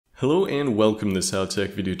Hello and welcome to this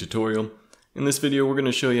Howtech video tutorial. In this video we're going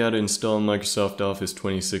to show you how to install Microsoft Office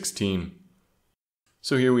 2016.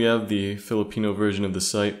 So here we have the Filipino version of the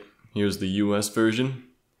site. Here's the US version.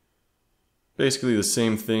 Basically the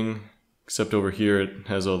same thing, except over here it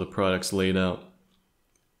has all the products laid out.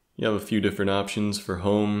 You have a few different options for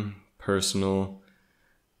home, personal,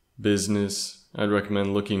 business. I'd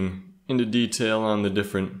recommend looking into detail on the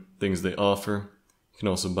different things they offer. You can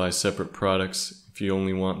also buy separate products if you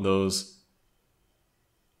only want those.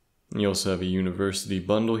 And you also have a university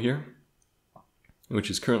bundle here, which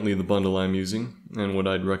is currently the bundle I'm using, and what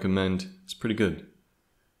I'd recommend is pretty good.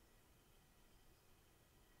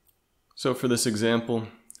 So for this example,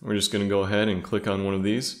 we're just going to go ahead and click on one of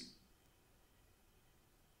these.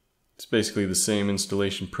 It's basically the same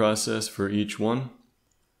installation process for each one.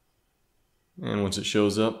 And once it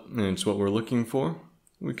shows up and it's what we're looking for,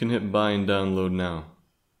 we can hit buy and download now.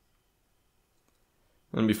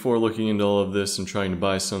 And before looking into all of this and trying to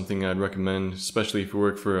buy something, I'd recommend, especially if you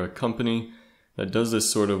work for a company that does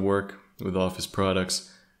this sort of work with Office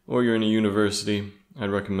products, or you're in a university, I'd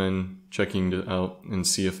recommend checking it out and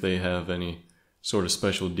see if they have any sort of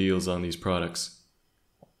special deals on these products.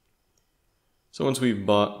 So once we've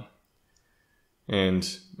bought,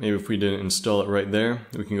 and maybe if we didn't install it right there,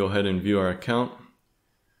 we can go ahead and view our account.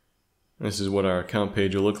 This is what our account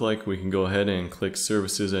page will look like. We can go ahead and click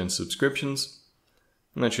Services and Subscriptions.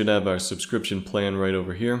 And that should have our subscription plan right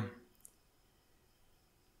over here.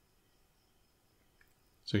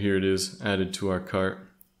 So here it is added to our cart.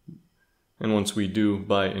 And once we do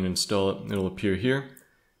buy it and install it, it'll appear here.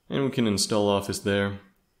 And we can install Office there,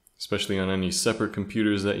 especially on any separate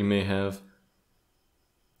computers that you may have.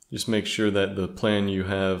 Just make sure that the plan you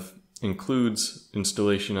have includes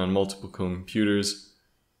installation on multiple computers.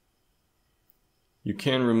 You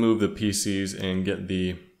can remove the PCs and get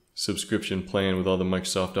the subscription plan with all the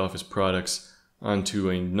Microsoft Office products onto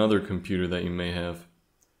another computer that you may have.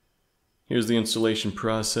 Here's the installation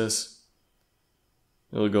process.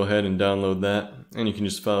 It'll go ahead and download that, and you can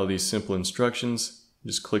just follow these simple instructions.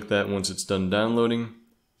 Just click that once it's done downloading,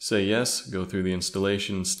 say yes, go through the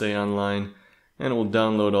installation, stay online, and it will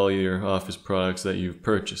download all your Office products that you've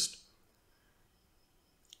purchased.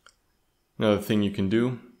 Another thing you can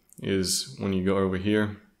do is when you go over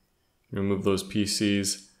here, remove those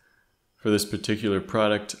PCs. For this particular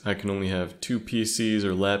product, I can only have 2 PCs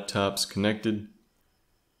or laptops connected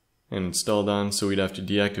and installed on, so we'd have to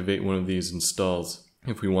deactivate one of these installs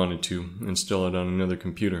if we wanted to install it on another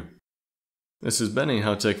computer. This has been a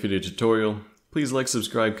Howtech video tutorial. Please like,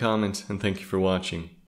 subscribe, comment, and thank you for watching.